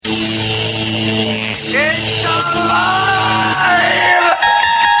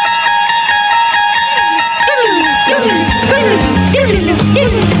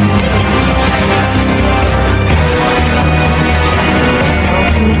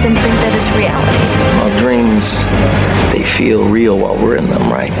reality. Well, dreams, they feel real while we're in them,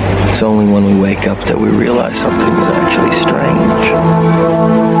 right? It's only when we wake up that we realize something is actually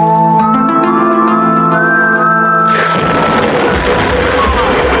strange.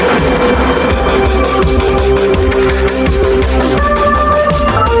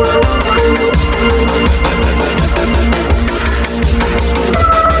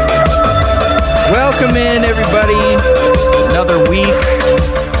 Welcome in, everybody. Another week,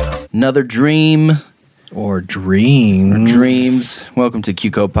 another dream. Or dreams. Welcome to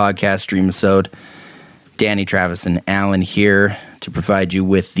QCO Podcast Dream Episode. Danny, Travis, and Alan here to provide you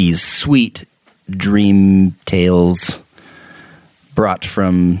with these sweet dream tales brought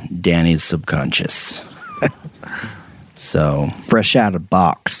from Danny's subconscious. So, Fresh out of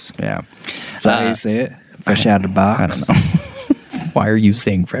box. yeah. Is that how you say it? Fresh out of box? I don't know. Why are you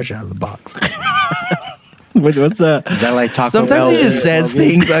saying fresh out of the box? What's that? Is that like Taco Sometimes Bell he just says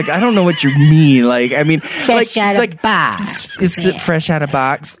things like, I don't know what you mean. Like, I mean, Fresh out of box. Is it fresh out of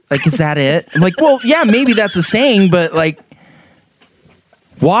box? Like, is that it? I'm like, well, yeah, maybe that's a saying, but like,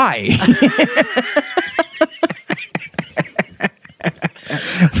 why?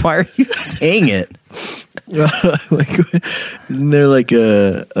 Why are you saying it? Like, isn't there like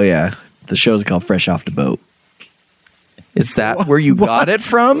a... Oh, yeah. The show's called Fresh Off the Boat. Is that where you got it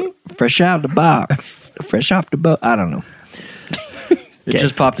from? Fresh out of the box. Fresh off the boat. I don't know. It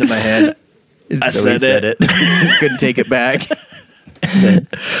just popped in my head. So he said it. Couldn't take it back.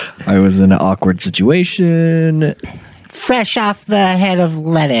 I was in an awkward situation. fresh off the head of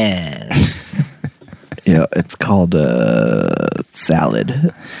lettuce. Yeah, it's called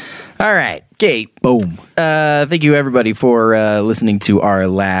salad. All right, Kate. Boom. Thank you, everybody, for listening to our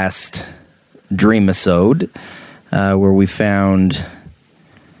last dream episode, where we found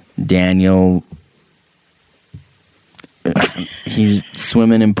Daniel. He's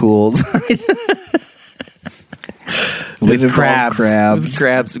swimming in pools with crabs. With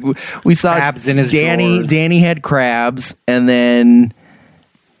crabs. We saw Crabs in his Danny. drawers. Danny had crabs, and then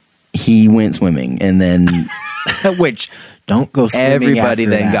he went swimming, and then Which, don't go swimming everybody after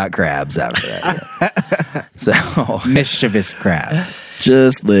then that. got crabs after that. So mischievous crabs.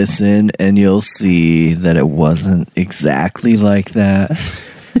 Just listen and you'll see that it wasn't exactly like that.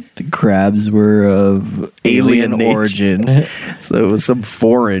 The crabs were of alien nature. origin. So it was some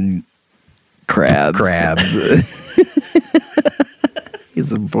foreign Crabs. He's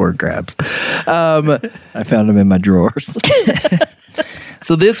some foreign crabs. I found them in my drawers.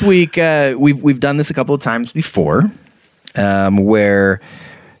 So this week we've done this a couple of times before, where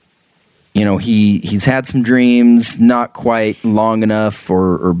he's had some dreams, not quite long enough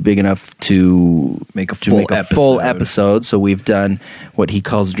or big enough to Make a full episode. So we've done what he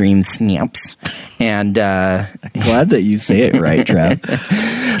calls dream snaps, and Glad that you say it right,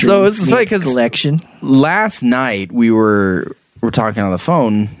 Trav. so it's funny because collection. last night we were talking on the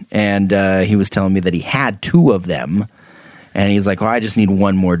phone, and he was telling me that he had two of them, and he's like, well, I just need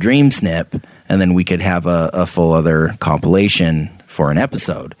one more dream snip, and then we could have a full other compilation for an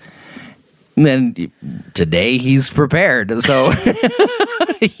episode. And then today he's prepared, so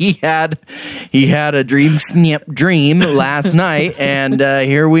he had a dream snip dream last night, and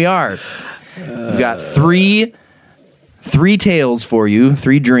here we are. We've got three tales for you,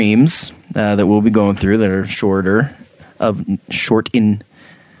 three dreams that we'll be going through that are short in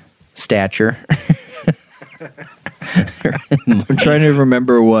stature. I'm trying to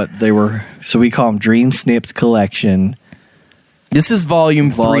remember what they were. So we call them Dream Snips Collection. This is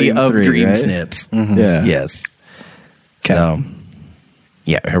volume 3 of three, Dream right? Snips. Yeah. Yes. 'Kay. So,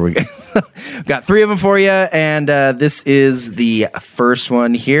 yeah, here we go. We've got three of them for you, and this is the first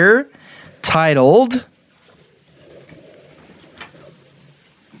one here, titled...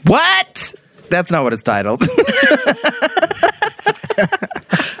 What? That's not what it's titled.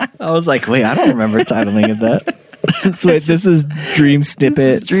 I was like, wait, I don't remember titling it that. So wait, this is Dream Snippet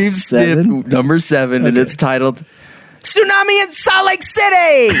This is Dream 7? Snip number 7, and it's titled Tsunami in Salt Lake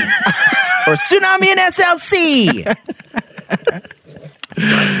City or Tsunami in SLC.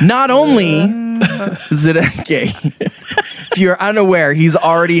 Not only is it okay, if you're unaware, he's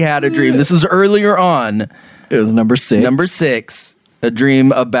already had a dream. This was earlier on. It was number 6. Number 6, a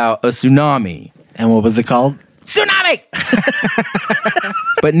dream about a tsunami. And what was it called? Tsunami!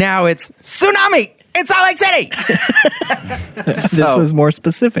 But now it's Tsunami in Salt Lake City. This was more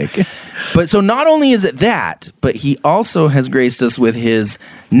specific. But so not only is it that, but he also has graced us with his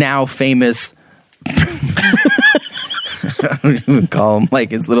now famous I don't even call them like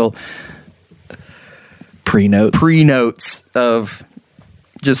his little Pre-notes. pre-notes of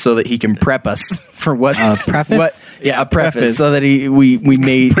just so that he can prep us for what preface? a preface, so that we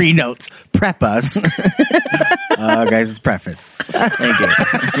made Pre-notes. Prep us. Guys, it's preface. Thank you.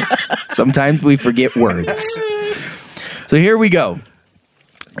 Sometimes we forget words. So here we go.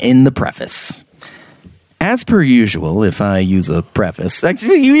 In the preface. As per usual, if I use a preface,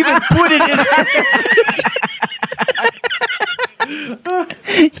 actually, you even put it in there.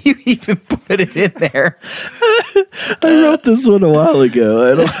 You even put it in there. I wrote this one a while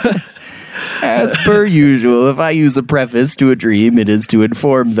ago. As per usual, if I use a preface to a dream, it is to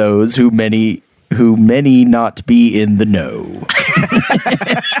inform those who many not be in the know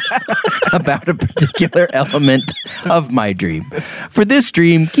about a particular element of my dream. For this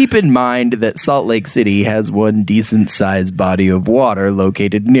dream, keep in mind that Salt Lake City has one decent-sized body of water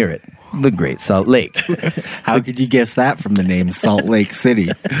located near it, the Great Salt Lake. How could you guess that from the name Salt Lake City?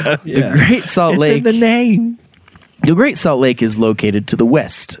 The Great Salt Lake. It's in the name. The Great Salt Lake is located to the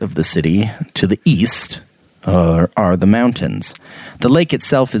west of the city. To the east are the mountains. The lake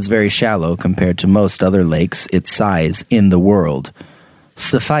itself is very shallow compared to most other lakes its size in the world.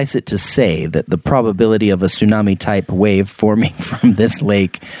 Suffice it to say that the probability of a tsunami-type wave forming from this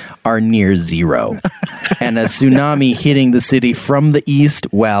lake are near zero. And a tsunami hitting the city from the east,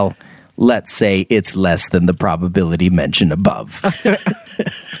 well, let's say it's less than the probability mentioned above.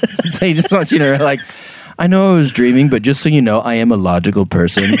 So he just wants you to like, I know I was dreaming, but just so you know, I am a logical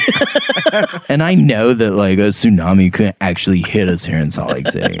person. And I know that like a tsunami couldn't actually hit us here in Salt Lake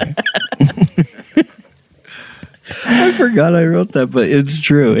City. I forgot I wrote that, but it's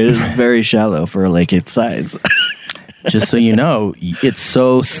true. It is very shallow for a lake its size. Just so you know, it's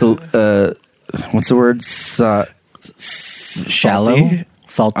so what's the word? Shallow?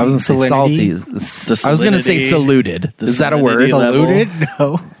 Salty? I was going to say salty. I was going to say saluted. Is that a word? Saluted?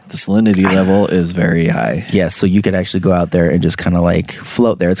 No. The salinity level is very high. Yeah, so you could actually go out there and just kind of like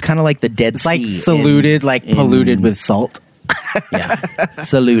float there. It's kind of like the Dead It's Sea. like saluted, polluted with salt. Yeah,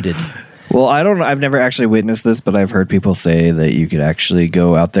 saluted. Well, I don't know. I've never actually witnessed this, but I've heard people say that you could actually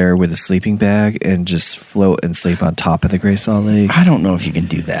go out there with a sleeping bag and just float and sleep on top of the Great Salt Lake. I don't know if you can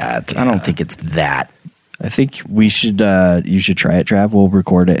do that. I don't think it's that. I think we should. You should try it, Trav. We'll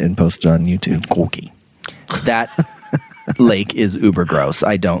record it and post it on YouTube. Okay. That lake is uber gross.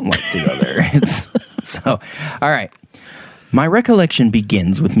 I don't like to go there. All right. My recollection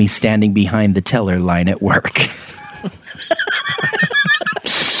begins with me standing behind the teller line at work.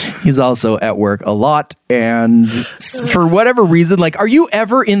 He's also at work a lot, and for whatever reason, like, are you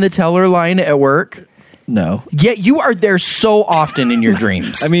ever in the teller line at work? No. Yet you are there so often in your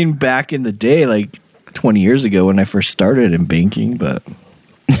dreams. I mean, back in the day, like 20 years ago when I first started in banking, but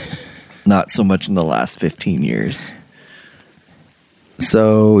not so much in the last 15 years.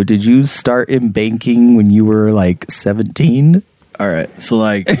 So, did you start in banking when you were like 17? All right. So,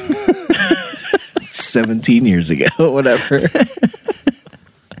 like 17 years ago, whatever.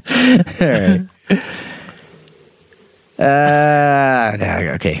 All right.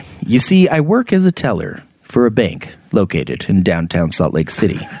 Okay. You see, I work as a teller for a bank located in downtown Salt Lake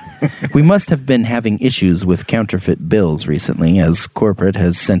City. We must have been having issues with counterfeit bills recently, as corporate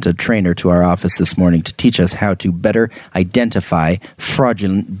has sent a trainer to our office this morning to teach us how to better identify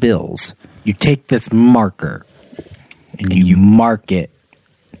fraudulent bills. You take this marker and you mark it,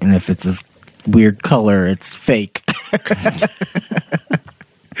 and if it's a weird color, it's fake.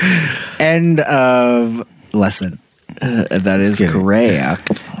 End of lesson. That is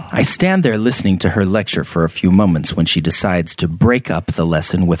correct. I stand there listening to her lecture for a few moments when she decides to break up the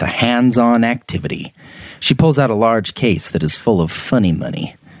lesson with a hands-on activity. She pulls out a large case that is full of funny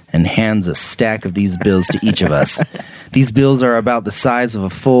money and hands a stack of these bills to each of us. These bills are about the size of a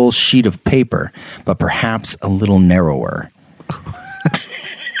full sheet of paper, but perhaps a little narrower.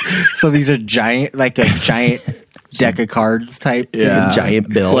 So these are giant, like a giant deck of cards type? Yeah. Giant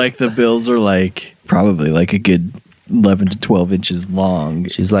bill. It's like the bills are like probably like a good 11 to 12 inches long.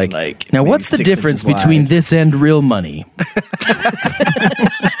 She's like now maybe what's the 6 difference inches between wide. this and real money?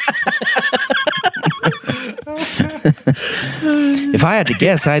 If I had to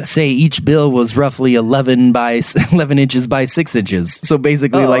guess, I'd say each bill was roughly 11 inches by 6 inches. So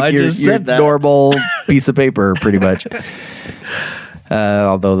basically, like your normal piece of paper, pretty much.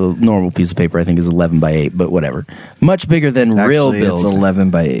 Although the normal piece of paper, I think, is 11 by 8, but whatever. Much bigger than real bills. It's 11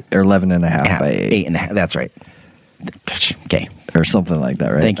 by 8, or 11 and a half by 8. 8.5, that's right. Okay. Or something like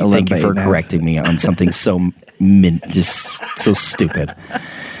that, right? Thank you for correcting me on something so just so stupid.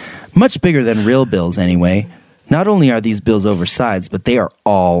 Much bigger than real bills, anyway. Not only are these bills oversized, but they are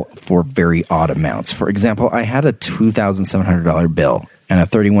all for very odd amounts. For example, I had a $2,700 bill, and a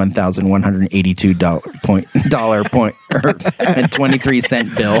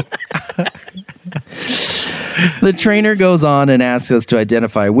 $31,182.23 bill. The trainer goes on and asks us to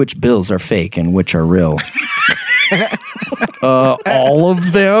identify which bills are fake and which are real. All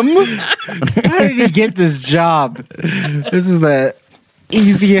of them? How did he get this job? This is the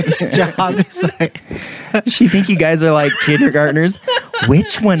easiest job. It's like, Does she think you guys are like kindergartners?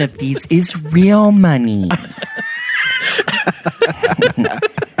 Which one of these is real money?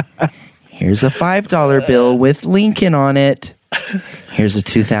 Here's a $5 bill with Lincoln on it. Here's a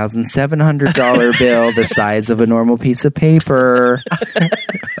 $2,700 bill the size of a normal piece of paper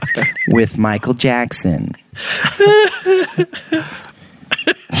with Michael Jackson.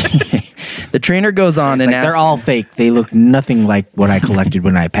 The trainer goes on and asks... they're all fake. They look nothing like what I collected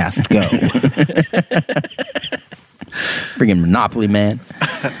when I passed go. Friggin' Monopoly man.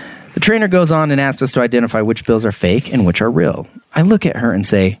 The trainer goes on and asks us to identify which bills are fake and which are real. I look at her and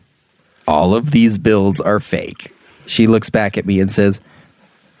say, all of these bills are fake. She looks back at me and says,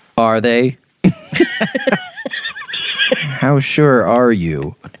 are they? How sure are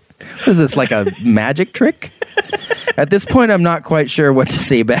you? What is this, like a magic trick? At this point, I'm not quite sure what to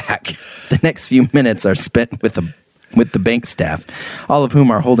say back. The next few minutes are spent with the bank staff, all of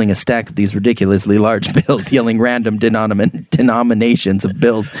whom are holding a stack of these ridiculously large bills, yelling random denominations of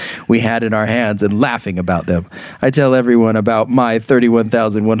bills we had in our hands and laughing about them. I tell everyone about my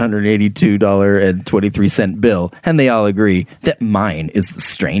 $31,182.23 bill, and they all agree that mine is the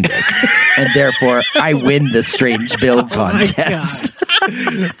strangest, and therefore I win the strange bill contest.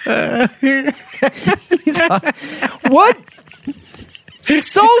 What?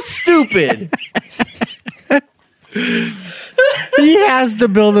 So stupid. He has to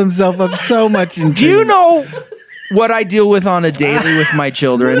build himself up so much. Do you know what I deal with on a daily with my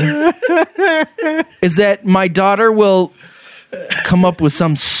children? Is that my daughter will come up with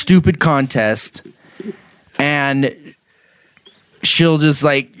some stupid contest and she'll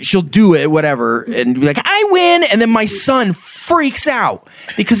do it, whatever, and be like, I win. And then my son freaks out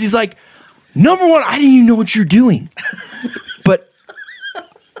because he's like, number one, I didn't even know what you're doing. But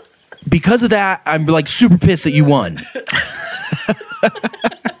because of that, I'm like super pissed that you won.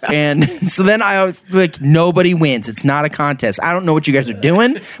 And so then I was like, nobody wins. It's not a contest. I don't know what you guys are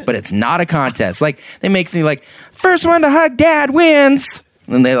doing, but it's not a contest. Like, they make me like, first one to hug dad wins.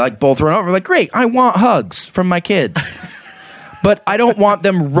 And they like both run over like, great, I want hugs from my kids. But I don't want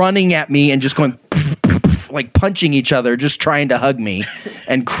them running at me and just going like punching each other, just trying to hug me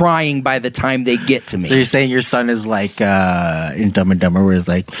and crying by the time they get to me. So you're saying your son is like in Dumb and Dumber, where it's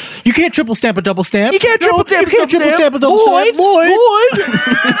like, you can't triple stamp a double stamp. You can't triple stamp a double stamp.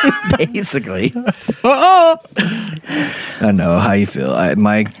 Lloyd. Basically. I know how you feel.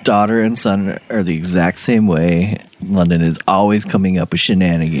 My daughter and son are the exact same way. London is always coming up with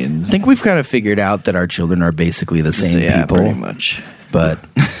shenanigans. I think we've kind of figured out that our children are basically the same people. Pretty much. But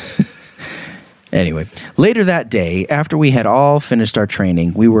anyway, later that day, after we had all finished our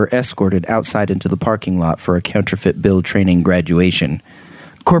training, we were escorted outside into the parking lot for a counterfeit bill training graduation.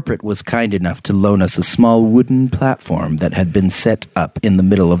 Corporate was kind enough to loan us a small wooden platform that had been set up in the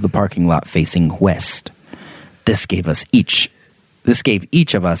middle of the parking lot facing west. This gave each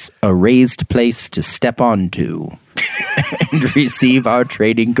of us a raised place to step onto and receive our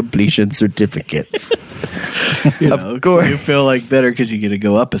training completion certificates. Of course. So you feel like better because you get to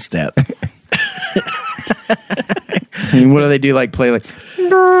go up a step. And what do they do? Like play like...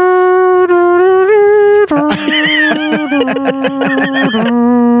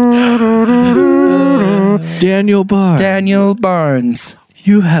 Daniel Barnes.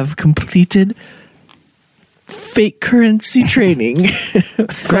 You have completed fake currency training.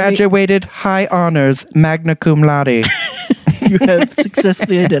 Graduated high honors, magna cum laude. You have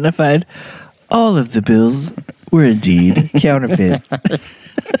successfully identified all of the bills were indeed counterfeit. But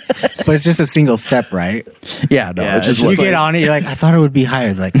it's just a single step, right? Yeah, no. Yeah, it's just You like, get on it, you're like, I thought it would be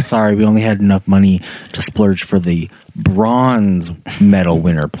higher. Like, sorry, we only had enough money to splurge for the bronze medal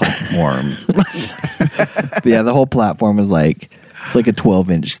winner platform. Yeah, the whole platform is like, it's like a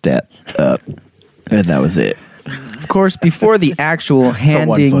 12-inch step up. And that was it. of course, before the actual So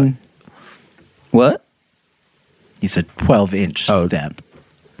 1 foot. handing... What? He said 12-inch Oh. step.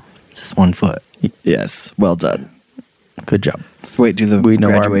 It's just 1 foot. Yes, well done. Good job. Wait, do the We know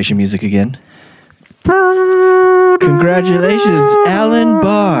graduation music again. Congratulations, Alan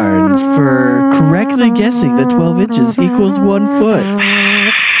Barnes, for correctly guessing that 12 inches equals 1 foot.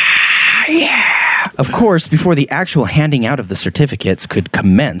 Of course, before the actual handing out of the certificates could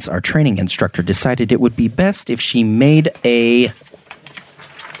commence, our training instructor decided it would be best if she made a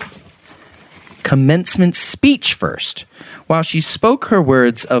commencement speech first. While she spoke her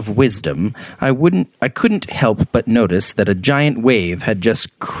words of wisdom, I couldn't help but notice that a giant wave had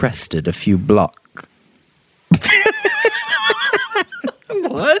just crested a few blocks.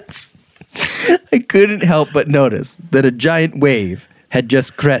 What? I couldn't help but notice that a giant wave had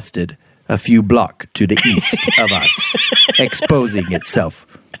just crested a few blocks to the east of us, exposing itself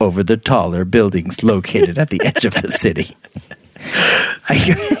over the taller buildings located at the edge of the city.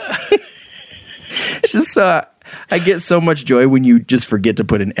 I get so much joy when you just forget to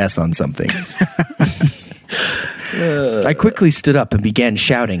put an S on something. I quickly stood up and began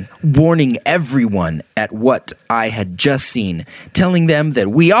shouting, warning everyone at what I had just seen, telling them that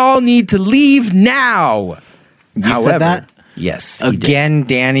we all need to leave now. You said that? Yes. he Again,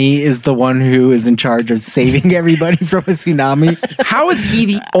 Danny is the one who is in charge of saving everybody from a tsunami. did. How is he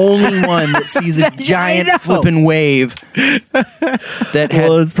the only one that sees a giant flipping wave that had,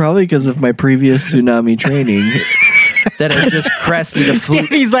 Well, it's probably because of my previous tsunami training. that had just crested a fleet?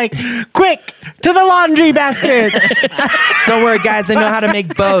 Danny's like, quick, to the laundry baskets. Don't worry, guys. I know how to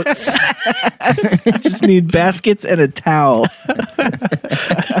make boats. I just need baskets and a towel.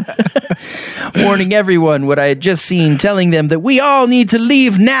 Warning everyone what I had just seen, telling them that we all need to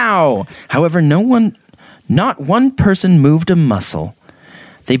leave now. However, not one person moved a muscle.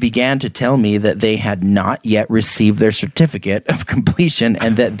 They began to tell me that they had not yet received their certificate of completion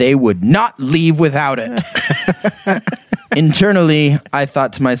and that they would not leave without it. Internally, I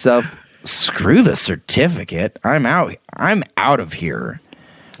thought to myself, screw the certificate. I'm out of here.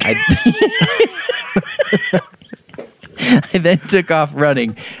 I then took off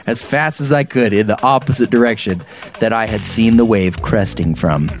running as fast as I could in the opposite direction that I had seen the wave cresting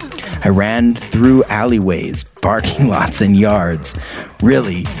from. I ran through alleyways, parking lots, and yards.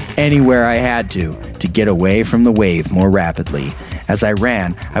 Really, anywhere I had to get away from the wave more rapidly. As I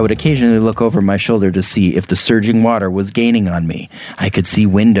ran, I would occasionally look over my shoulder to see if the surging water was gaining on me. I could see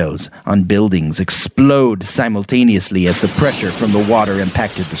windows on buildings explode simultaneously as the pressure from the water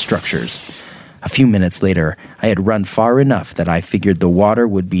impacted the structures. A few minutes later, I had run far enough that I figured the water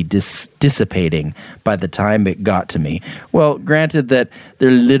would be dissipating by the time it got to me. Well, granted that there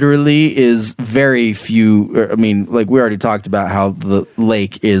literally is very few, I mean, like we already talked about how the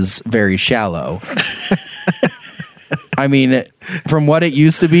lake is very shallow. I mean, from what it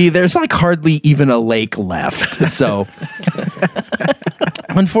used to be, there's like hardly even a lake left. So,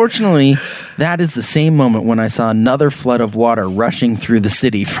 unfortunately, that is the same moment when I saw another flood of water rushing through the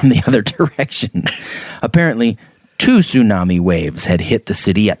city from the other direction. Apparently, 2 tsunami waves had hit the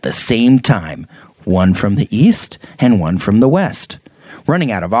city at the same time, one from the east and one from the west.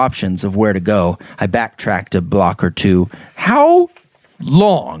 Running out of options of where to go, I backtracked a block or two. How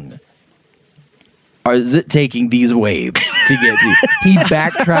long is it taking these waves to get to? He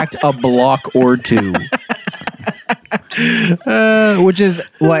backtracked a block or two. Which is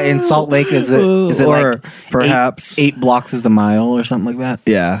what in Salt Lake is it? Is it Or like perhaps- 8 blocks is a mile or something like that?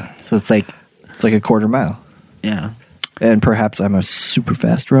 Yeah. So it's like, It's like a quarter mile. yeah. And perhaps I'm a super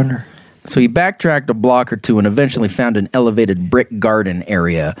fast runner. So he backtracked a block or two and eventually found an elevated brick garden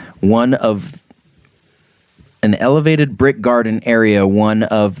area, one of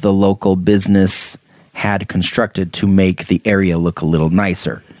the local business had constructed to make the area look a little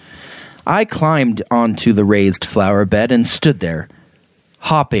nicer. I climbed onto the raised flower bed and stood there,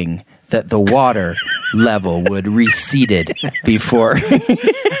 hoping that the water level would receded before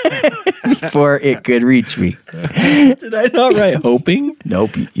it could reach me. Did I not write hoping?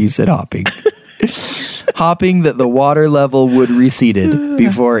 Nope, you said hopping. Hopping that the water level would receded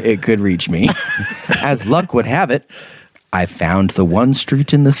before it could reach me. As luck would have it, I found the one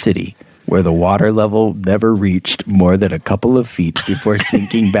street in the city where the water level never reached more than a couple of feet before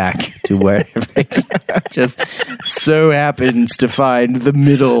sinking back to wherever it just so happens to find the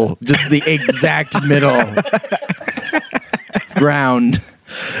middle, just the exact middle ground.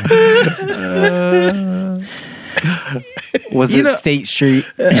 Was it State Street?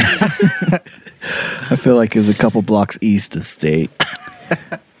 I feel like it was a couple blocks east of State.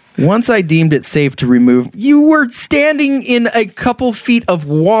 Once I deemed it safe to remove, you were standing in a couple feet of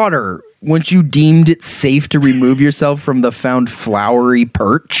water. Once you deemed it safe to remove yourself from the found flowery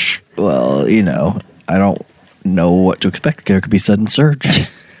perch. Well, I don't know what to expect. There could be sudden surge.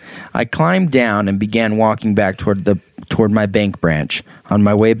 I climbed down and began walking back toward my bank branch. On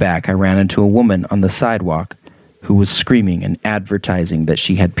my way back, I ran into a woman on the sidewalk who was screaming and advertising that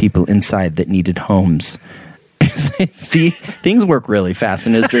she had people inside that needed homes. See, things work really fast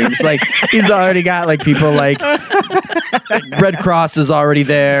in his dreams. Like, he's already got, like, people, like, Red Cross is already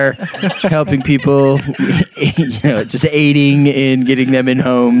there, helping people, just aiding in getting them in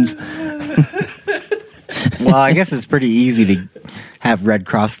homes. Well, I guess it's pretty easy to have Red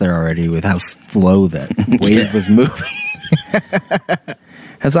Cross there already with how slow that wave was moving.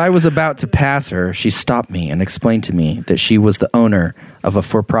 As I was about to pass her, she stopped me and explained to me that she was the owner of a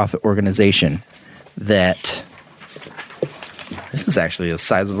for-profit organization that... This is actually the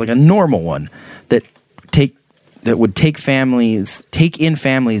size of like a normal one that would take in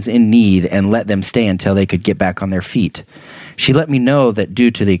families in need and let them stay until they could get back on their feet. She let me know that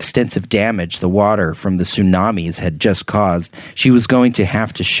due to the extensive damage the water from the tsunamis had just caused, she was going to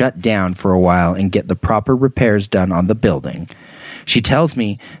have to shut down for a while and get the proper repairs done on the building. She tells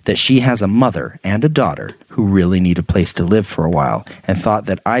me that she has a mother and a daughter who really need a place to live for a while and thought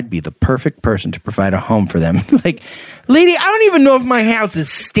that I'd be the perfect person to provide a home for them. Like, lady, I don't even know if my house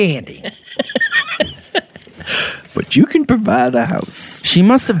is standing. But you can provide a house. She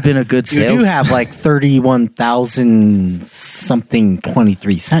must have been a good You do have like 31,000 something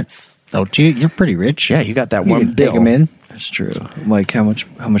 23 cents, don't you? You're pretty rich. Yeah, you got that You one can take bill. them in. That's true. Like, how much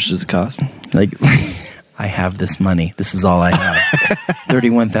does it cost? Like, I have this money. This is all I have.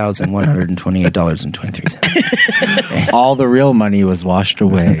 $31,128.23. All the real money was washed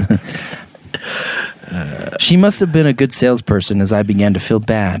away. She must have been a good salesperson as I began to feel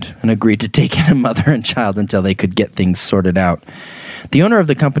bad and agreed to take in a mother and child until they could get things sorted out. The owner of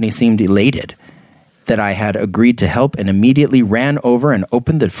the company seemed elated that I had agreed to help and immediately ran over and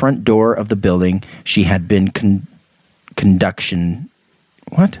opened the front door of the building she had been conducting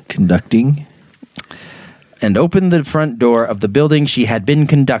and opened the front door of the building she had been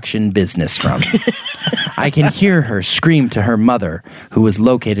conduction business from. I can hear her scream to her mother, who was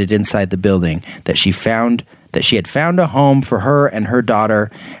located inside the building, that she had found a home for her and her daughter,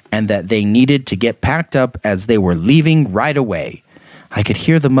 and that they needed to get packed up as they were leaving right away. I could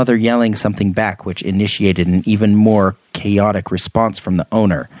hear the mother yelling something back, which initiated an even more chaotic response from the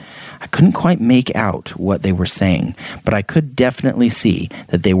owner. I couldn't quite make out what they were saying, but I could definitely see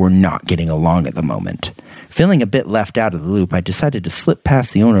that they were not getting along at the moment. Feeling a bit left out of the loop, I decided to slip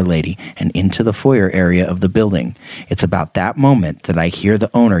past the owner lady and into the foyer area of the building. It's about that moment that I hear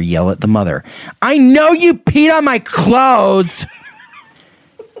the owner yell at the mother, "I know you peed on my clothes,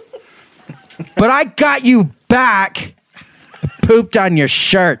 but I got you back. I pooped on your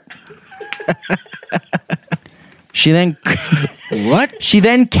shirt." She then... What? She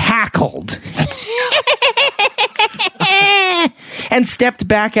then cackled and stepped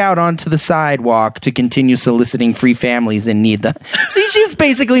back out onto the sidewalk to continue soliciting free families in need. See, she just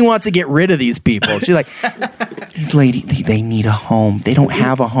basically wants to get rid of these people. She's like, these ladies, they need a home. They don't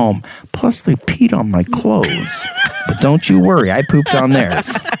have a home. Plus, they peed on my clothes. But don't you worry, I pooped on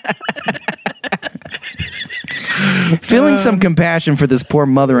theirs. Feeling some compassion for this poor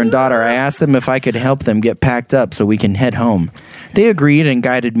mother and daughter, I asked them if I could help them get packed up so we can head home. They agreed and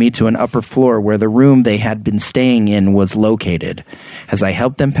guided me to an upper floor where the room they had been staying in was located. As I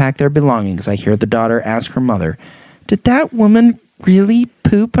helped them pack their belongings, I hear the daughter ask her mother, "Did that woman really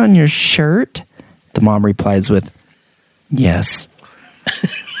poop on your shirt?" The mom replies with, "Yes."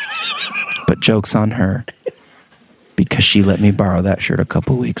 But joke's on her, because she let me borrow that shirt a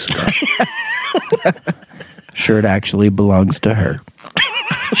couple weeks ago. Shirt actually belongs to her.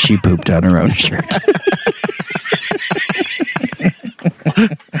 She pooped on her own shirt.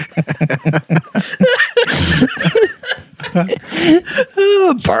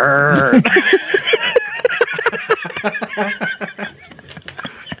 Burn.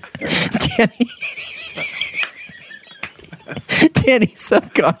 Danny's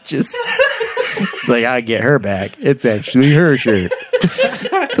subconscious. It's like, I get her back. It's actually her shirt.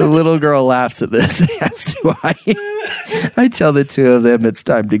 The little girl laughs at this, as do I. I tell the two of them it's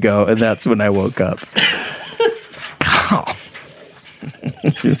time to go, and that's when I woke up. Oh.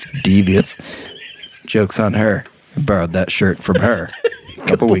 It's devious. Joke's on her. I borrowed that shirt from her a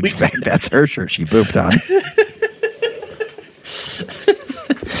couple weeks back. That's her shirt she pooped on.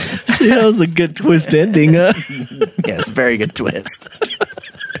 That was a good twist ending, huh? Yes, very good twist.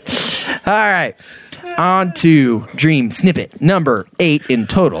 All right. On to dream snippet number 8 in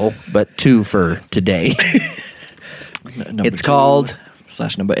total, but 2 for today. It's called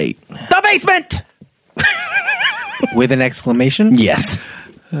 /number 8. The Basement! With an exclamation? Yes.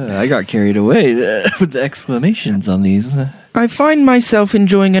 I got carried away with the exclamations on these. I find myself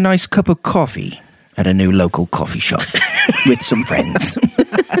enjoying a nice cup of coffee at a new local coffee shop with some friends.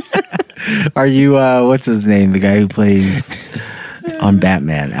 Are you, what's his name? The guy who plays on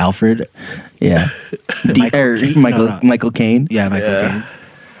Batman, Alfred? Yeah. Michael Caine? Yeah, Michael Caine.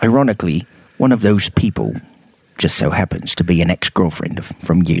 Ironically, one of those people just so happens to be an ex-girlfriend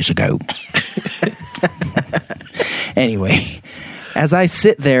from years ago. Anyway, As I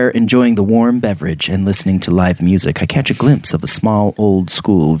sit there enjoying the warm beverage and listening to live music, I catch a glimpse of a small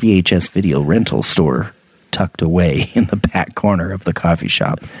old-school VHS video rental store tucked away in the back corner of the coffee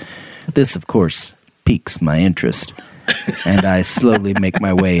shop. This, of course, piques my interest, and I slowly make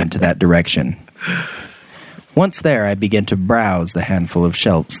my way into that direction. Once there, I begin to browse the handful of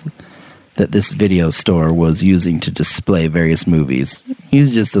shelves that this video store was using to display various movies. He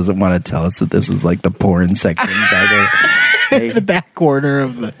just doesn't want to tell us that this is like the porn section back there. The back corner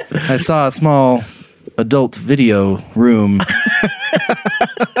of the... I saw a small adult video room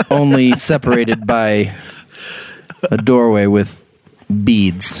only separated by a doorway with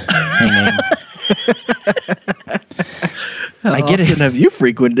beads hanging. How often have you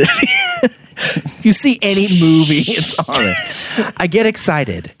frequented? If you see any movie, it's on it. I get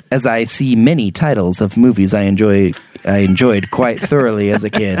excited as I see many titles of movies I enjoyed quite thoroughly as a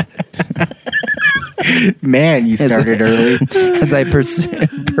kid. Man, you started early. As I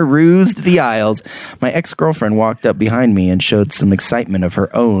perused the aisles, my ex-girlfriend walked up behind me and showed some excitement of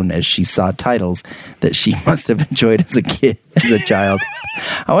her own as she saw titles that she must have enjoyed as a child.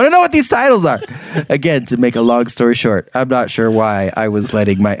 I want to know what these titles are. Again, to make a long story short, I'm not sure why I was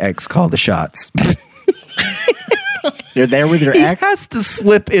letting my ex call the shots. You're there with your He ex? has to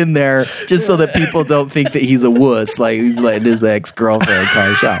slip in there just so that people don't think that he's a wuss, like he's letting his ex-girlfriend call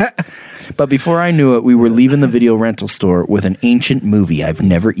the shots. But before I knew it, we were leaving the video rental store with an ancient movie I've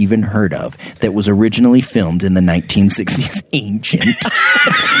never even heard of that was originally filmed in the 1960s. Ancient.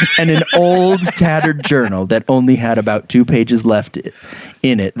 And an old tattered journal that only had about 2 pages left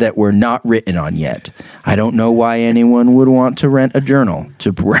in it that were not written on yet. I don't know why anyone would want to rent a journal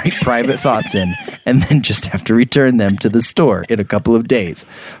to write private thoughts in and then just have to return them to the store in a couple of days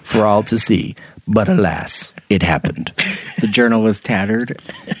for all to see. But alas, it happened. The journal was tattered.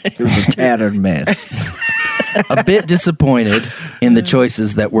 It was a tattered mess. A bit disappointed in the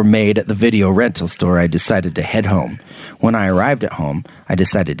choices that were made at the video rental store, I decided to head home. When I arrived at home, I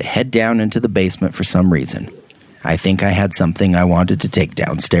decided to head down into the basement for some reason. I think I had something I wanted to take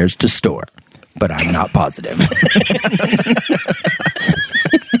downstairs to store, but I'm not positive.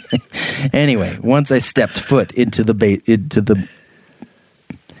 Anyway, once I stepped foot into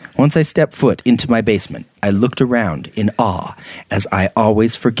my basement, I looked around in awe, as I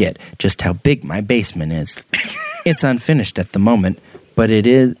always forget just how big my basement is. It's unfinished at the moment, but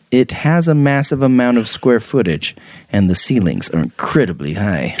it has a massive amount of square footage, and the ceilings are incredibly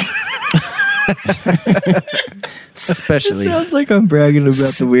high. Especially, It sounds like I'm bragging about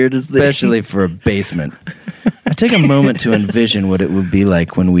the weirdest thing. especially for a basement. I take a moment to envision what it would be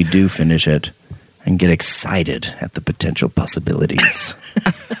like when we do finish it, and get excited at the potential possibilities.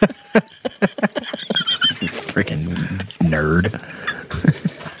 Freaking nerd.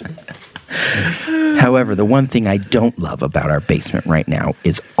 However, the one thing I don't love about our basement right now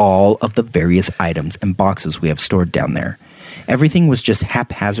is all of the various items and boxes we have stored down there. Everything was just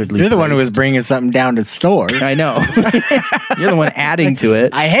haphazardly You're the one who was placed. bringing something down to the store. I know. You're the one adding to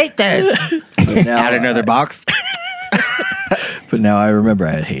it. I hate this. Add another box. But now I remember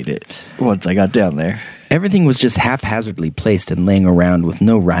I hate it once I got down there. Everything was just haphazardly placed and laying around with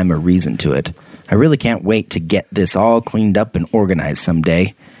no rhyme or reason to it. I really can't wait to get this all cleaned up and organized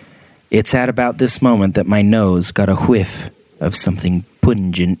someday. It's at about this moment that my nose got a whiff of something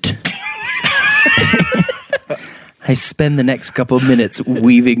pungent. I spend the next couple of minutes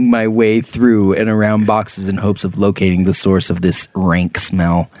weaving my way through and around boxes in hopes of locating the source of this rank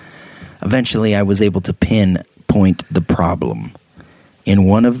smell. Eventually, I was able to pinpoint the problem. In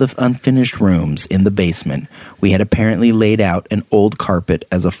one of the unfinished rooms in the basement, we had apparently laid out an old carpet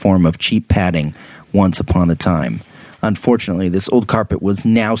as a form of cheap padding once upon a time. Unfortunately, this old carpet was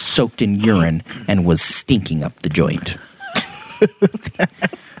now soaked in urine and was stinking up the joint.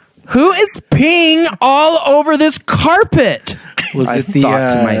 Who is peeing all over this carpet? Was I it the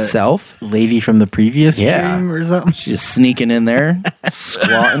thought to myself. lady from the previous Yeah. stream or something? She's just sneaking in there,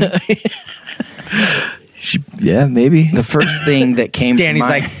 squatting. Yeah, maybe. The first thing that came Danny's to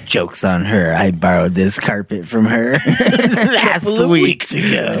mind... like, joke's on her. I borrowed this carpet from her last week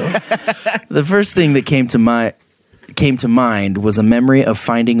ago. The first thing that came to mind was a memory of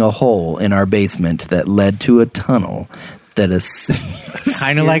finding a hole in our basement that led to a tunnel that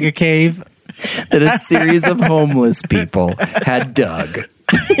Kind of like a cave. that a series of homeless people had dug.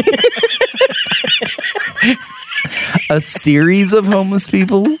 A series of homeless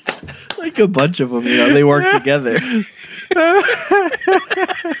people? Like a bunch of them, they work together.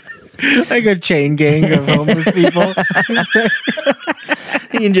 Like a chain gang of homeless people.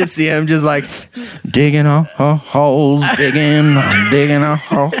 You can just see him just like digging a holes, digging a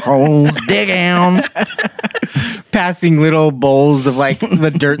holes, digging. passing little bowls of like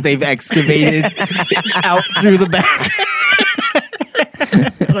the dirt they've excavated out through the back.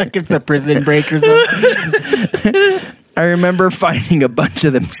 Like it's a prison break or something. I remember finding a bunch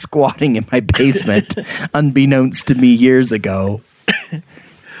of them squatting in my basement, unbeknownst to me years ago.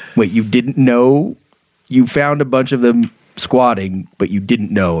 Wait, you didn't know? You found a bunch of them squatting, but you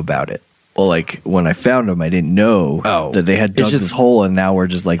didn't know about it. Well, like when I found them, I didn't know that they had dug this hole, and now we're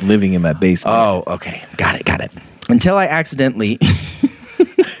just like living in my basement. Oh, okay. Got it. Until I accidentally...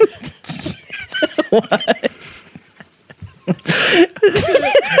 What?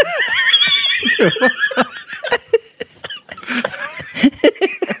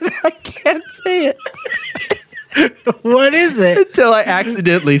 I can't say it. What is it? Until I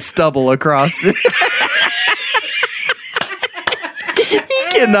accidentally stumble across it. He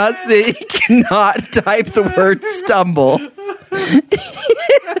cannot type the word stumble.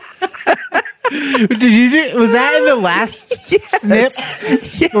 Was that in the last snips?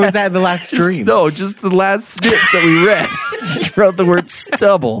 Yes. Or was that in the last dream? No, just the last snips that we read. He wrote the word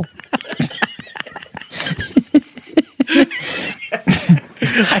stubble.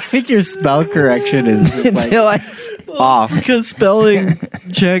 I think your spell correction is just like off. Because spelling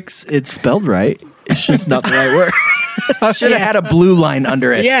checks, it's spelled right. It's just not the right word. I should have had a blue line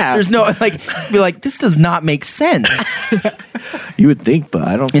under it. Yeah. There's no, be like, this does not make sense. You would think, but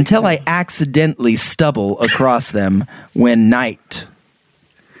I don't. Until I accidentally stumble across them when night.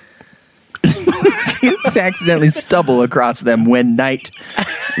 Accidentally stumble across them when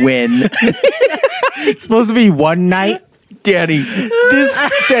It's supposed to be one night. Danny, this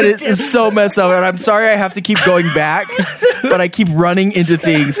sentence is so messed up, and I'm sorry I have to keep going back, but I keep running into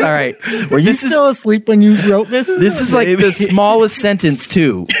things. All right. Were you still asleep when you wrote this? This is like the smallest sentence,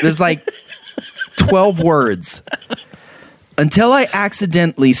 too. There's like 12 words. Until I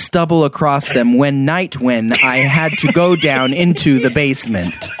accidentally stumble across them when I had to go down into the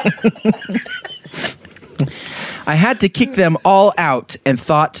basement. I had to kick them all out and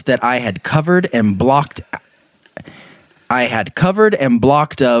thought that I had covered and blocked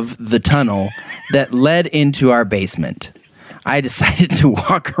of the tunnel that led into our basement. I decided to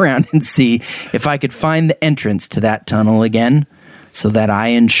walk around and see if I could find the entrance to that tunnel again so that I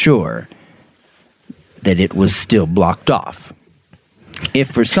ensure that it was still blocked off. If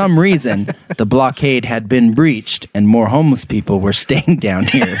for some reason the blockade had been breached and more homeless people were staying down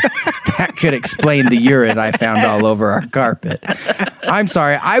here, that could explain the urine I found all over our carpet. I'm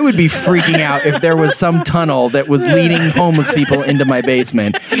sorry, I would be freaking out if there was some tunnel that was leading homeless people into my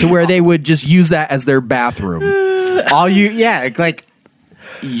basement to where they would just use that as their bathroom. All you did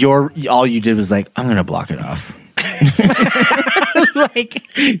was like, I'm gonna block it off.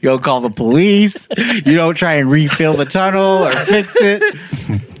 Like, you don't call the police, you don't try and refill the tunnel or fix it.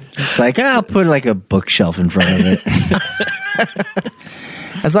 It's like, I'll put like a bookshelf in front of it.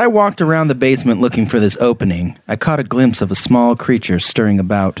 As I walked around the basement looking for this opening, I caught a glimpse of a small creature stirring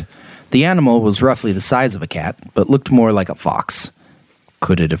about. The animal was roughly the size of a cat, but looked more like a fox.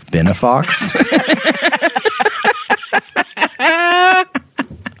 Could it have been a fox?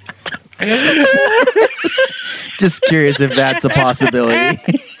 Just curious if that's a possibility.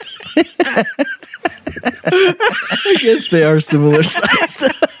 I guess they are similar sized.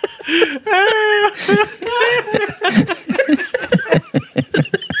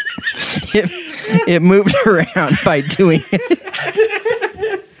 It moved around by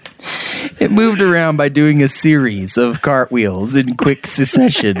doing a series of cartwheels in quick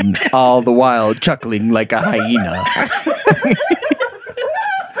succession, all the while chuckling like a hyena.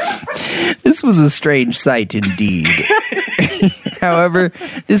 This was a strange sight indeed. However,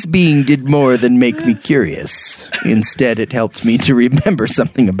 this being did more than make me curious. Instead, it helped me to remember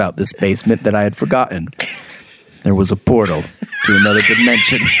something about this basement that I had forgotten. There was a portal to another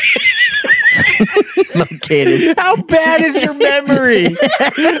dimension. Located. How bad is your memory?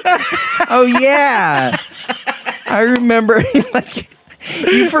 Oh, yeah. I remember, like,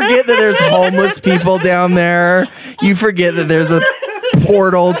 you forget that there's homeless people down there. You forget that there's a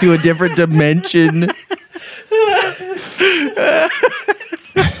portal to a different dimension.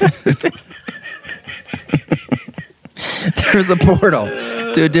 There's a portal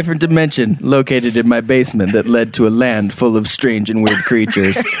to a different dimension located in my basement that led to a land full of strange and weird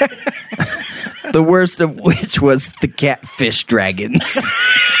creatures. The worst of which was the catfish dragons.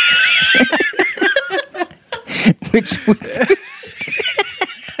 Which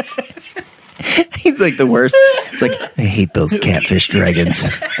he's like the worst. It's like, I hate those catfish dragons.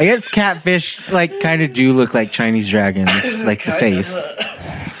 I guess catfish like kind of do look like Chinese dragons, like the face.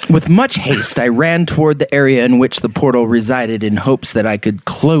 With much haste, I ran toward the area in which the portal resided in hopes that I could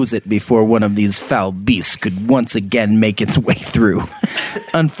close it before one of these foul beasts could once again make its way through.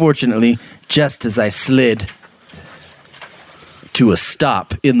 Unfortunately, just as I slid to a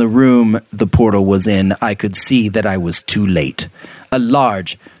stop in the room the portal was in, I could see that I was too late. A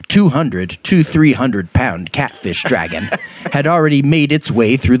large 200 to 300 pound catfish dragon had already made its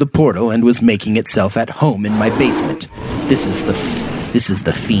way through the portal and was making itself at home in my basement. This is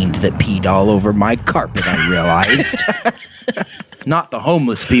the fiend that peed all over my carpet, I realized. Not the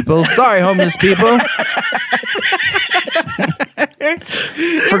homeless people. Sorry, homeless people.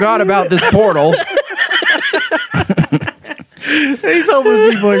 Forgot about this portal. These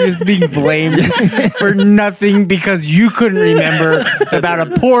homeless people are just being blamed for nothing because you couldn't remember about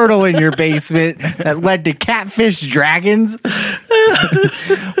a portal in your basement that led to catfish dragons.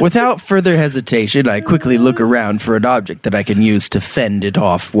 Without further hesitation, I quickly look around for an object that I can use to fend it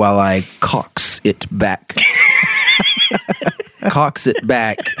off while I coax it back. Coax it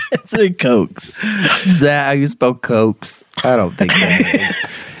back. It's a coax. Is that how you spell coax? I don't think that is.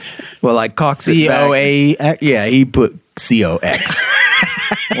 Well, I coax it back. C-O-A-X? Yeah, he put C-O-X.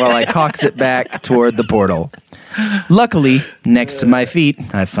 Well, I coax it back toward the portal. Luckily, next to my feet,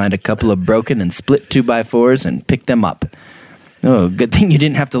 I find a couple of broken and split 2x4s and pick them up. Oh, good thing you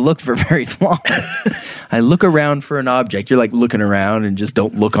didn't have to look for very long. I look around for an object. You're like looking around and just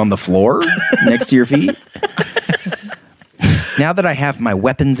don't look on the floor next to your feet. Now that I have my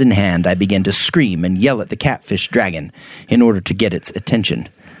weapons in hand, I begin to scream and yell at the catfish dragon in order to get its attention.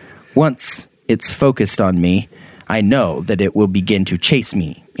 Once it's focused on me, I know that it will begin to chase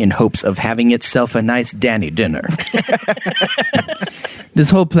me in hopes of having itself a nice Danny dinner.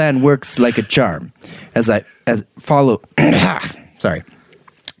 This whole plan works like a charm as it follows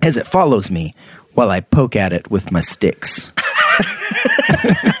me while I poke at it with my sticks.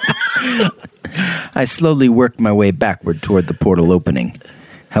 I slowly work my way backward toward the portal opening.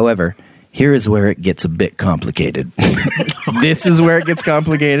 However, here is where it gets a bit complicated. This is where it gets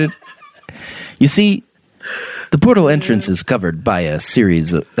complicated. You see, the portal entrance is covered by a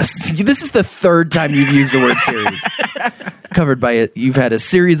series of... This is the third time you've used the word series. You've had a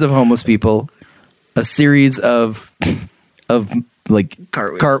series of homeless people, a series of like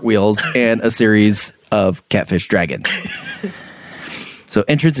cartwheels, and a series of catfish dragons. So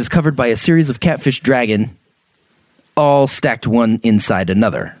entrance is covered by a series of catfish dragon, all stacked one inside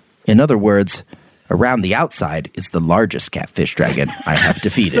another. In other words, around the outside is the largest catfish dragon I have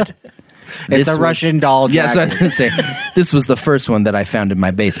defeated. It's a Russian doll dragon. Yeah, that's what I was going to say. This was the first one that I found in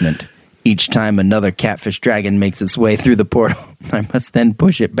my basement. Each time another catfish dragon makes its way through the portal, I must then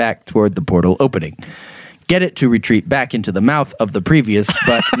push it back toward the portal opening. Get it to retreat back into the mouth of the previous,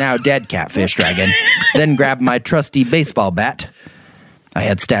 but now dead catfish dragon. Then grab my trusty baseball bat I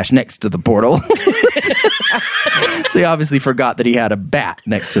had stashed next to the portal. So he obviously forgot that he had a bat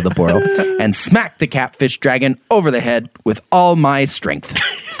next to the portal and smacked the catfish dragon over the head with all my strength.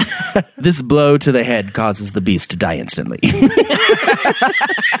 This blow to the head causes the beast to die instantly.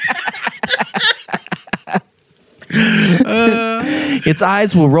 Its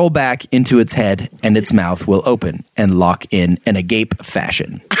eyes will roll back into its head and its mouth will open and lock in an agape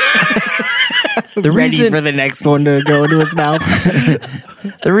fashion. Ready for the next one to go into its mouth.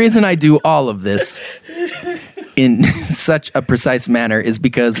 The reason I do all of this in such a precise manner is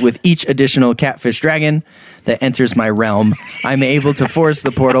because with each additional catfish dragon that enters my realm, I'm able to force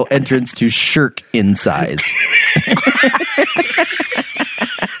the portal entrance to shirk in size.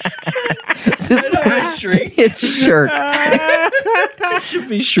 It's shirk. Should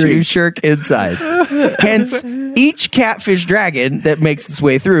be to shirk in size. Hence, each catfish dragon that makes its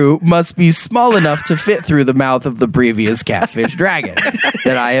way through must be small enough to fit through the mouth of the previous catfish dragon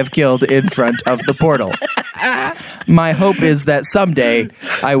that I have killed in front of the portal. My hope is that someday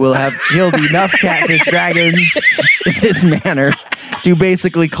I will have killed enough catfish dragons in this manner to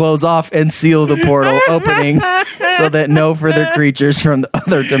basically close off and seal the portal opening so that no further creatures from the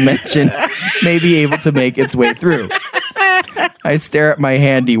other dimension may be able to make its way through. I stare at my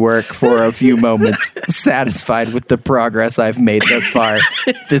handiwork for a few moments, satisfied with the progress I've made thus far.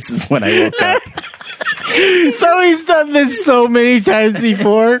 This is when I woke up. So he's done this so many times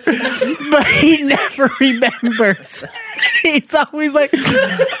before, but he never remembers. He's always like,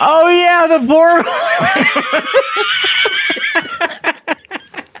 oh yeah, the portal.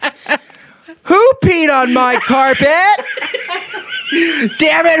 Who peed on my carpet?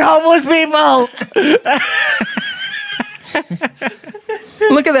 Damn it, homeless people!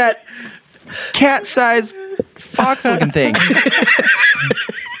 Look at that cat-sized fox-looking thing.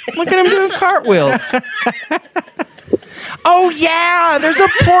 Look at him doing cartwheels. Oh, yeah, there's a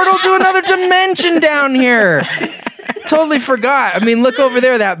portal to another dimension down here. Totally forgot. I mean, look over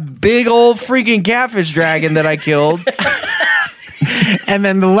there, that big old freaking catfish dragon that I killed. And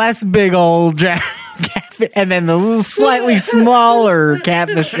then the less big old dragon. And then the little slightly smaller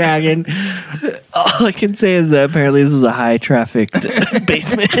catfish dragon. All I can say is that apparently this was a high-trafficked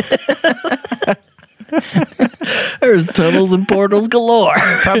basement. There's tunnels and portals galore.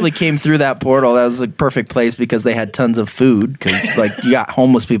 Probably came through that portal. That was a perfect place because they had tons of food. Because like you got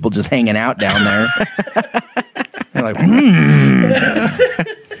homeless people just hanging out down there. They're like,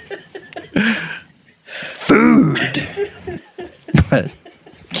 food. But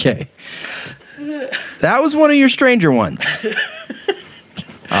okay, that was one of your stranger ones.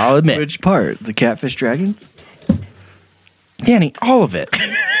 I'll admit. Which part? The catfish dragons? Danny, all of it.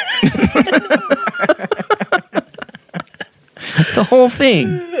 The whole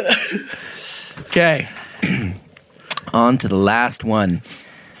thing. Okay. On to the last one.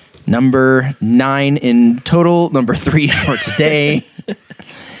 Number 9 in total. Number 3 for today.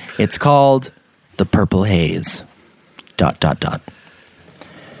 It's called The Purple Haze. ...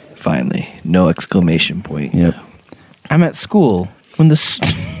 Finally. No exclamation point. Yep. I'm at school when the...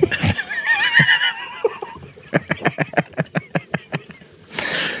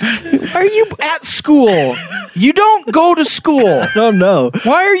 Are you at school? You don't go to school. I don't know.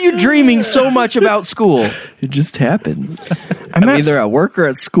 Why are you dreaming so much about school? It just happens. I'm either at work or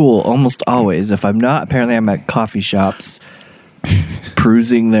at school, almost always. If I'm not, apparently I'm at coffee shops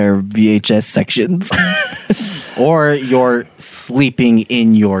perusing their VHS sections. Or you're sleeping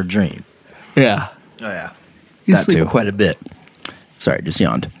in your dream. Yeah. Oh, yeah. You That sleep too. quite a bit. Sorry, just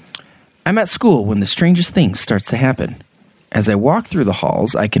yawned. I'm at school when the strangest thing starts to happen. As I walk through the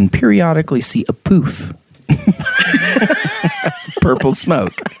halls, I can periodically see a poof. Purple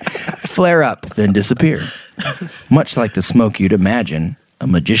smoke. Flare up, then disappear. Much like the smoke you'd imagine a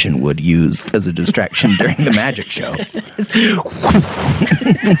magician would use as a distraction during the magic show.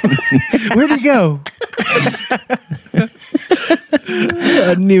 Where'd he go? I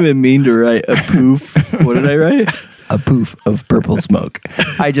didn't even mean to write a poof. What did I write? A poof of purple smoke.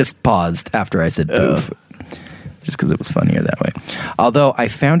 I just paused after I said poof. Just because it was funnier that way. Although I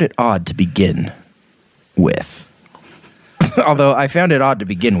found it odd to begin with.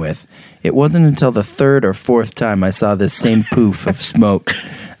 It wasn't until the 3rd or 4th time I saw this same poof of smoke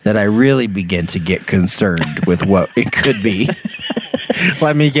that I really began to get concerned with what it could be.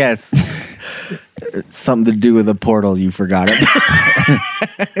 Let me guess. It's something to do with a portal you forgot about.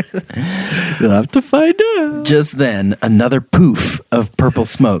 You'll have to find out. Just then, another poof of purple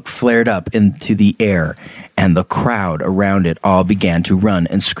smoke flared up into the air, and the crowd around it all began to run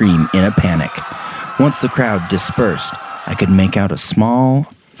and scream in a panic. Once the crowd dispersed, I could make out a small,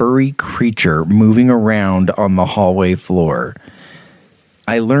 furry creature moving around on the hallway floor.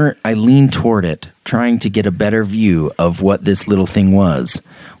 I leaned toward it, trying to get a better view of what this little thing was,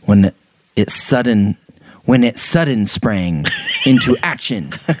 when it sudden sprang into action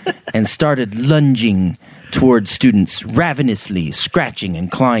and started lunging towards students, ravenously scratching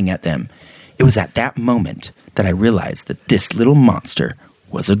and clawing at them. It was at that moment that I realized that this little monster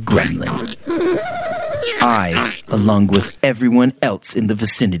was a gremlin. I, along with everyone else in the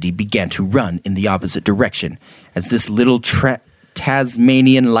vicinity, began to run in the opposite direction as this little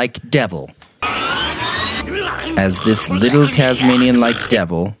Tasmanian-like devil.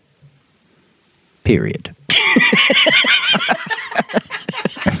 Period.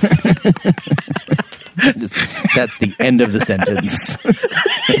 That's the end of the sentence.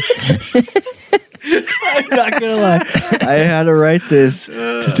 I'm not gonna lie. I had to write this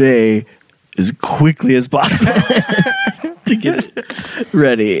today as quickly as possible to get it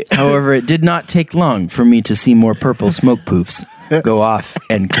ready. However, it did not take long for me to see more purple smoke poofs go off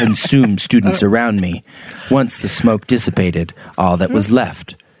and consume students around me. Once the smoke dissipated, all that was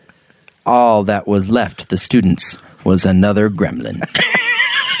left, the students, was another gremlin.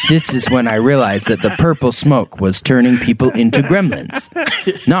 This is when I realized that the purple smoke was turning people into gremlins.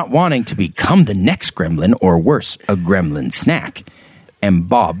 Not wanting to become the next gremlin, or worse, a gremlin snack, and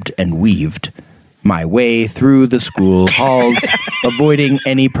bobbed and weaved my way through the school halls, avoiding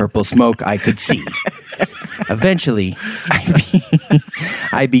any purple smoke I could see. Eventually,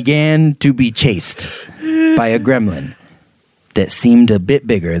 I began to be chased by a gremlin that seemed a bit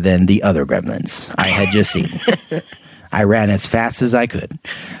bigger than the other gremlins I had just seen. I ran as fast as I could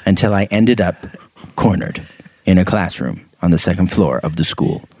until I ended up cornered in a classroom on the 2nd floor of the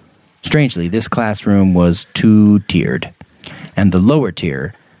school. Strangely, this classroom was 2-tiered, and the lower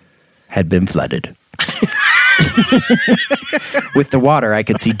tier had been flooded. With the water, I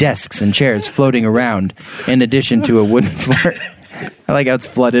could see desks and chairs floating around, in addition to a wooden floor. I like how it's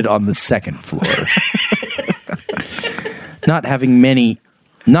flooded on the second floor. Not having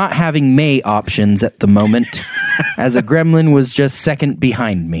May options at the moment, as a gremlin was just second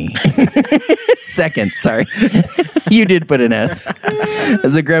behind me. Second, sorry. You did put an S.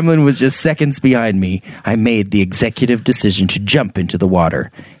 As a gremlin was just seconds behind me, I made the executive decision to jump into the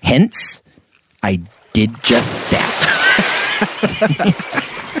water. Hence, I did just that.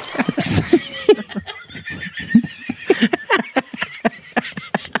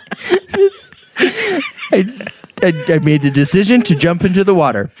 I made the decision to jump into the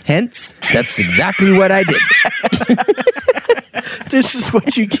water. Hence, that's exactly what I did. This is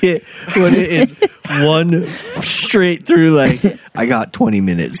what you get when it is one straight through, like, I got 20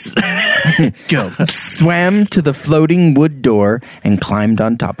 minutes. Go. Swam to the floating wood door and climbed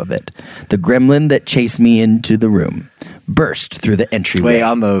on top of it. The gremlin that chased me into the room burst through the entryway. Wait,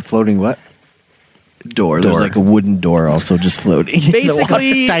 on the floating what? Door. There's like a wooden door also just floating.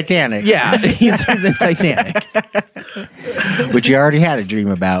 Basically, Titanic. Yeah, he's in Titanic. Which you already had a dream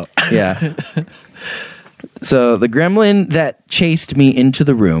about. Yeah. So the gremlin that chased me into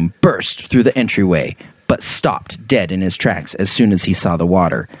the room burst through the entryway, but stopped dead in his tracks as soon as he saw the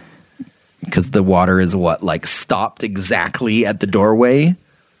water. Because the water is stopped exactly at the doorway?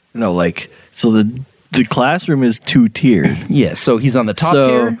 No, so the classroom is 2-tiered. Yeah, so he's on the top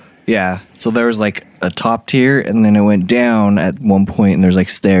tier? Yeah, so there was a top tier, and then it went down at one point, and there's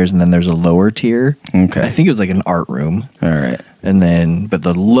stairs, and then there's a lower tier. Okay. I think it was an art room. All right. But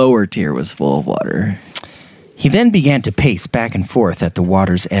the lower tier was full of water. He then began to pace back and forth at the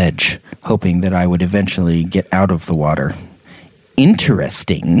water's edge, hoping that I would eventually get out of the water.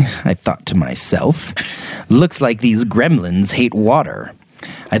 Interesting, I thought to myself. Looks like these gremlins hate water.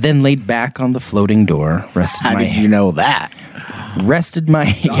 I then laid back on the floating door, How did you know that?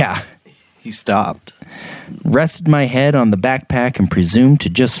 He stopped. Rested my head on the backpack and presumed to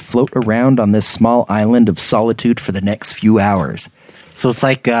just float around on this small island of solitude for the next few hours. So it's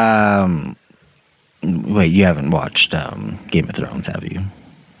like, wait, you haven't watched Game of Thrones, have you?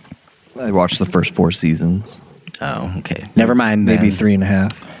 I watched the first 4 seasons. Oh, okay. Never mind then. Maybe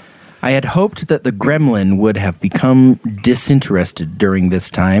 3.5. I had hoped that the gremlin would have become disinterested during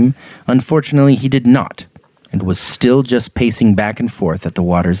this time. Unfortunately, he did not, and was still just pacing back and forth at the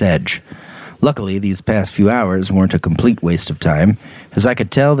water's edge. Luckily, these past few hours weren't a complete waste of time, as I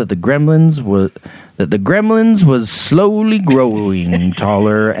could tell that the gremlins was slowly growing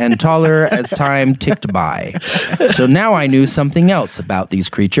taller and taller as time ticked by. So now I knew something else about these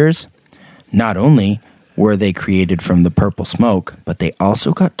creatures. Not only were they created from the purple smoke, but they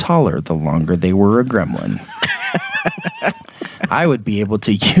also got taller the longer they were a gremlin. I would be able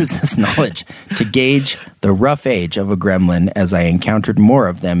to use this knowledge to gauge the rough age of a gremlin as I encountered more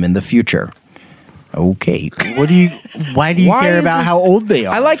of them in the future. Okay. Why do you care about how old they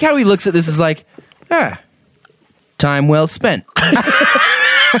are? I like how he looks at this as time well spent.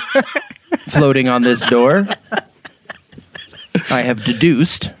 Floating on this door. I have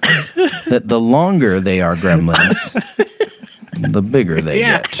deduced that the longer they are gremlins, the bigger they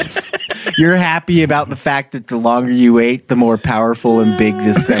get. You're happy about the fact that the longer you wait, the more powerful and big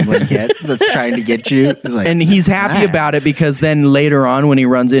this gremlin gets that's trying to get you. And he's happy about it because then later on when he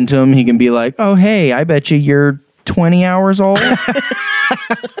runs into him, he can be like, oh, hey, I bet you're 20 hours old.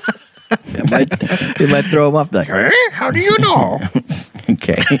 It might throw him off. How do you know?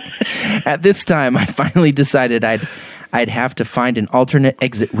 Okay. At this time, I finally decided I'd have to find an alternate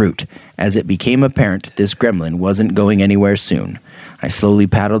exit route, as it became apparent this gremlin wasn't going anywhere soon. I slowly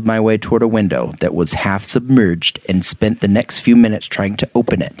paddled my way toward a window that was half submerged and spent the next few minutes trying to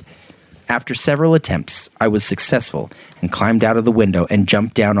open it. After several attempts, I was successful and climbed out of the window and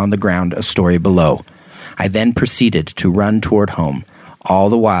jumped down on the ground a story below. I then proceeded to run toward home,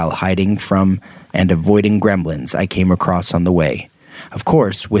 all the while hiding from and avoiding gremlins I came across on the way. Of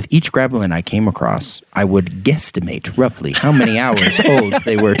course, with each gremlin I came across, I would guesstimate roughly how many hours old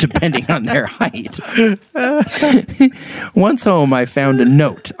they were depending on their height. Once home, I found a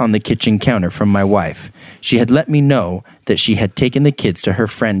note on the kitchen counter from my wife. She had let me know that she had taken the kids to her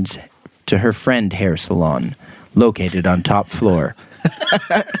friend hair salon, located on the top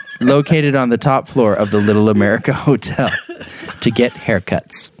floor of the Little America Hotel, to get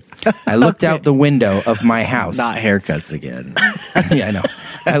haircuts. I looked out the window of my house. Not haircuts again. Yeah, I know.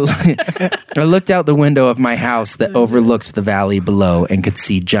 I looked out the window of my house that overlooked the valley below and could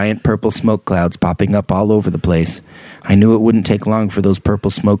see giant purple smoke clouds popping up all over the place. I knew it wouldn't take long for those purple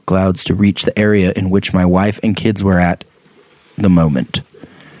smoke clouds to reach the area in which my wife and kids were at the moment.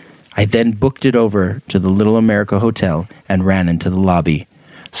 I then booked it over to the Little America Hotel and ran into the lobby.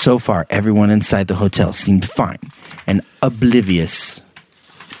 So far, everyone inside the hotel seemed fine and oblivious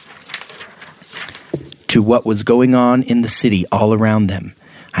to what was going on in the city all around them.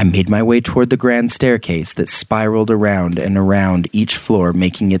 I made my way toward the grand staircase that spiraled around and around each floor,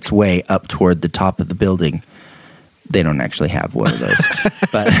 making its way up toward the top of the building. They don't actually have one of those.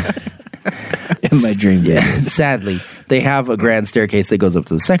 But In my dream, sadly, they have a grand staircase that goes up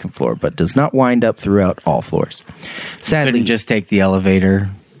to the second floor, but does not wind up throughout all floors. Sadly, Couldn't just take the elevator.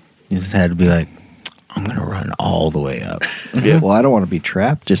 You just had to be like, I'm going to run all the way up. Well, I don't want to be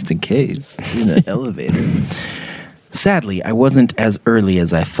trapped just in case in an elevator. Sadly, I wasn't as early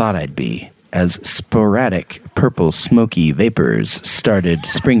as I thought I'd be, as sporadic purple smoky vapors started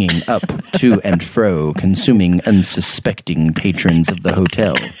springing up to and fro, consuming unsuspecting patrons of the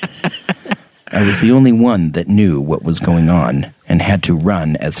hotel. I was the only one that knew what was going on and had to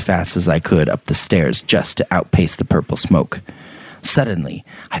run as fast as I could up the stairs just to outpace the purple smoke. Suddenly,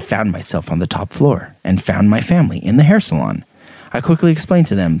 I found myself on the top floor and found my family in the hair salon. I quickly explained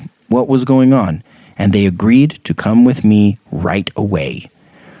to them what was going on, and they agreed to come with me right away.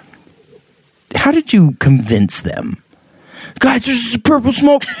 How did you convince them? Guys, there's this purple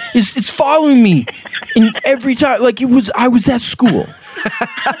smoke. It's following me. And every time, like I was at school.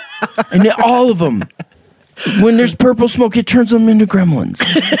 And all of them, when there's purple smoke, it turns them into gremlins.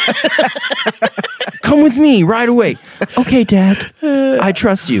 Come with me right away. Okay, Dad. I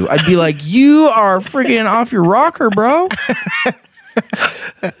trust you. I'd be like, you are freaking off your rocker, bro.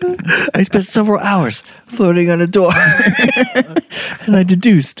 I spent several hours floating on a door, and I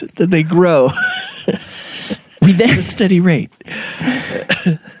deduced that they grow We then at a steady rate.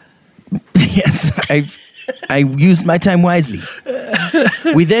 yes, I used my time wisely.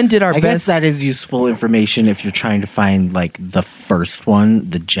 We then did our I best. guess that is useful information if you're trying to find like the first one,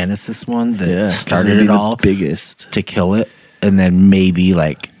 the Genesis one that started it all, biggest. to kill it, and then maybe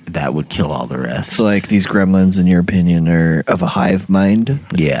like that would kill all the rest. So, like, these gremlins, in your opinion, are of a hive mind?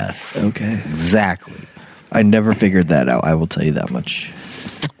 Yes. Okay. Exactly. I never figured that out. I will tell you that much.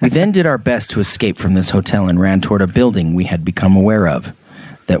 We then did our best to escape from this hotel and ran toward a building we had become aware of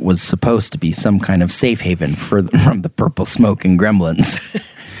that was supposed to be some kind of safe haven from the purple smoke and gremlins.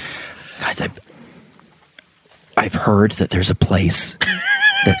 Guys, I've heard that there's a place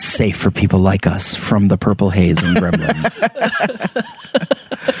that's safe for people like us from the purple haze and gremlins.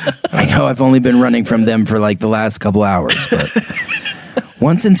 I know I've only been running from them for like the last couple hours, but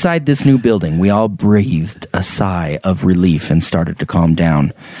once inside this new building, we all breathed a sigh of relief and started to calm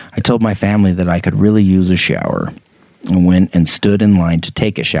down. I told my family that I could really use a shower and went and stood in line to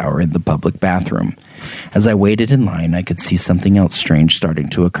take a shower in the public bathroom. As I waited in line, I could see something else strange starting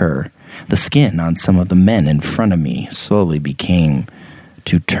to occur. The skin on some of the men in front of me slowly began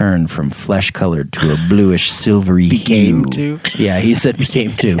to turn from flesh-colored to a bluish silvery Became hue. to? Yeah, he said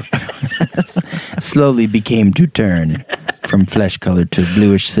became to. Slowly became to turn from flesh-colored to a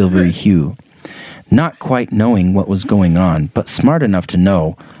bluish silvery hue. Not quite knowing what was going on, but smart enough to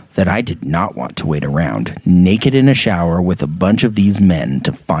know that I did not want to wait around, naked in a shower with a bunch of these men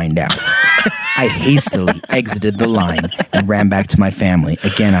to find out. I hastily exited the line and ran back to my family.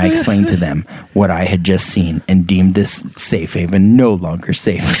 Again, I explained to them what I had just seen and deemed this safe haven no longer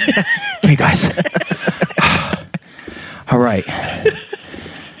safe. Okay, guys. All right.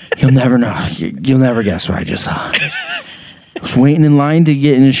 You'll never know. You'll never guess what I just saw. I was waiting in line to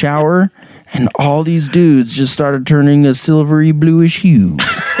get in the shower, and all these dudes just started turning a silvery bluish hue.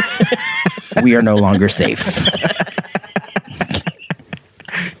 We are no longer safe.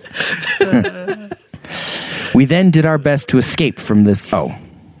 We then did our best to escape from this. Oh,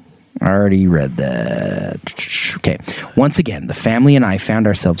 I already read that. Okay. Once again, the family and I found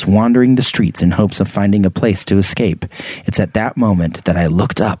ourselves wandering the streets in hopes of finding a place to escape. It's at that moment that I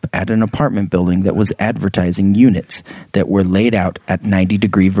looked up at an apartment building that was advertising units that were laid out at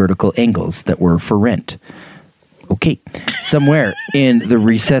 90-degree vertical angles that were for rent. Okay. Somewhere in the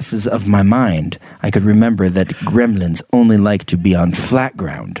recesses of my mind, I could remember that gremlins only like to be on flat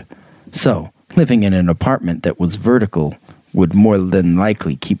ground. So, living in an apartment that was vertical would more than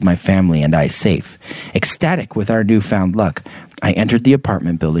likely keep my family and I safe. Ecstatic with our newfound luck, I entered the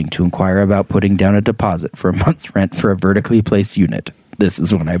apartment building to inquire about putting down a deposit for a month's rent for a vertically placed unit. This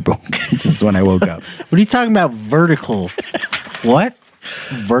is when I woke up. What are you talking about? Vertical? What?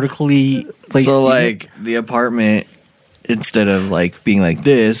 Vertically placed? So, unit? like, the apartment, instead of like being like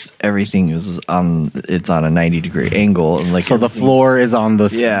this, everything is on. It's on a 90-degree angle, and like so the floor is on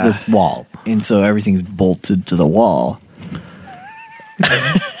this this wall, and so everything's bolted to the wall.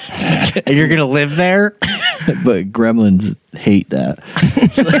 and you're gonna live there. But gremlins hate that.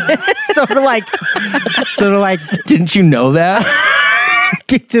 sort of like, Didn't you know that?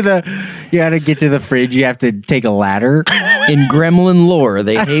 you gotta get to the fridge. You have to take a ladder. In gremlin lore,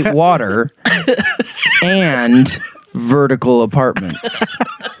 they hate water and vertical apartments.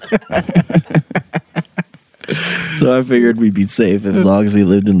 So I figured we'd be safe as long as we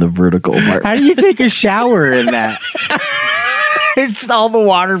lived in the vertical part. How do you take a shower in that? It's all the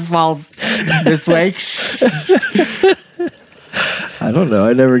water falls this way. I don't know.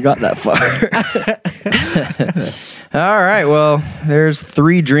 I never got that far. All right. Well, there's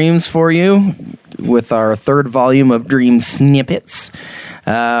 3 dreams for you with our 3rd volume of Dream Snippets.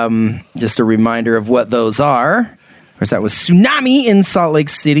 Just a reminder of what those are. Of course, that was Tsunami in Salt Lake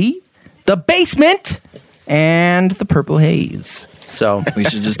City, The Basement, and The Purple Haze. So We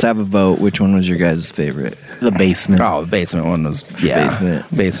should just have a vote. Which one was your guys' favorite? The Basement. Oh, the Basement one was Basement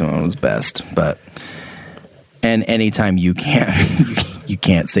one was best, but and anytime you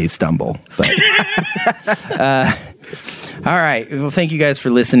can't say stumble. But all right. Well, thank you guys for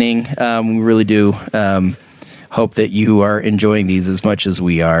listening. We really do hope that you are enjoying these as much as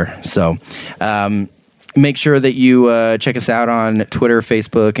we are. So make sure that you check us out on Twitter,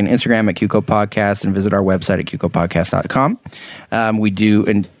 Facebook, and Instagram at QCO Podcast, and visit our website at QCOpodcast.com. We do,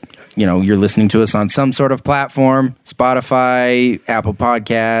 and you're listening to us on some sort of platform: Spotify, Apple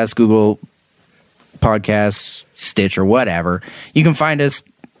Podcasts, Google Podcasts, Stitch, or whatever. You can find us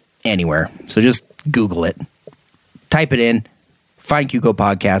anywhere. So just Google it, type it in, find QCO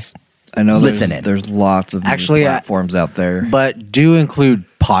Podcast. I know Listen there's lots of Actually, platforms out there. But do include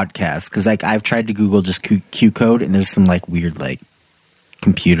podcasts, because I've tried to Google just Q code, and there's some weird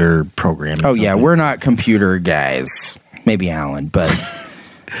computer programming. Oh yeah, we're not computer guys. Maybe Alan, but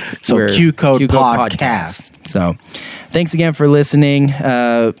so we're Q code QCO podcast. So thanks again for listening.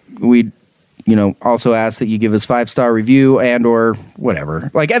 We also ask that you give us 5-star review and or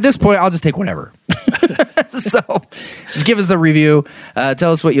whatever. At this point, I'll just take whatever. So just give us a review.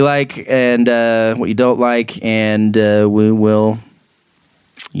 Tell us what you like and what you don't like, and we will,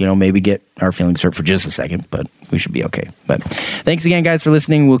 maybe get our feelings hurt for just a second, but we should be okay. But thanks again, guys, for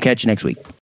listening. We'll catch you next week.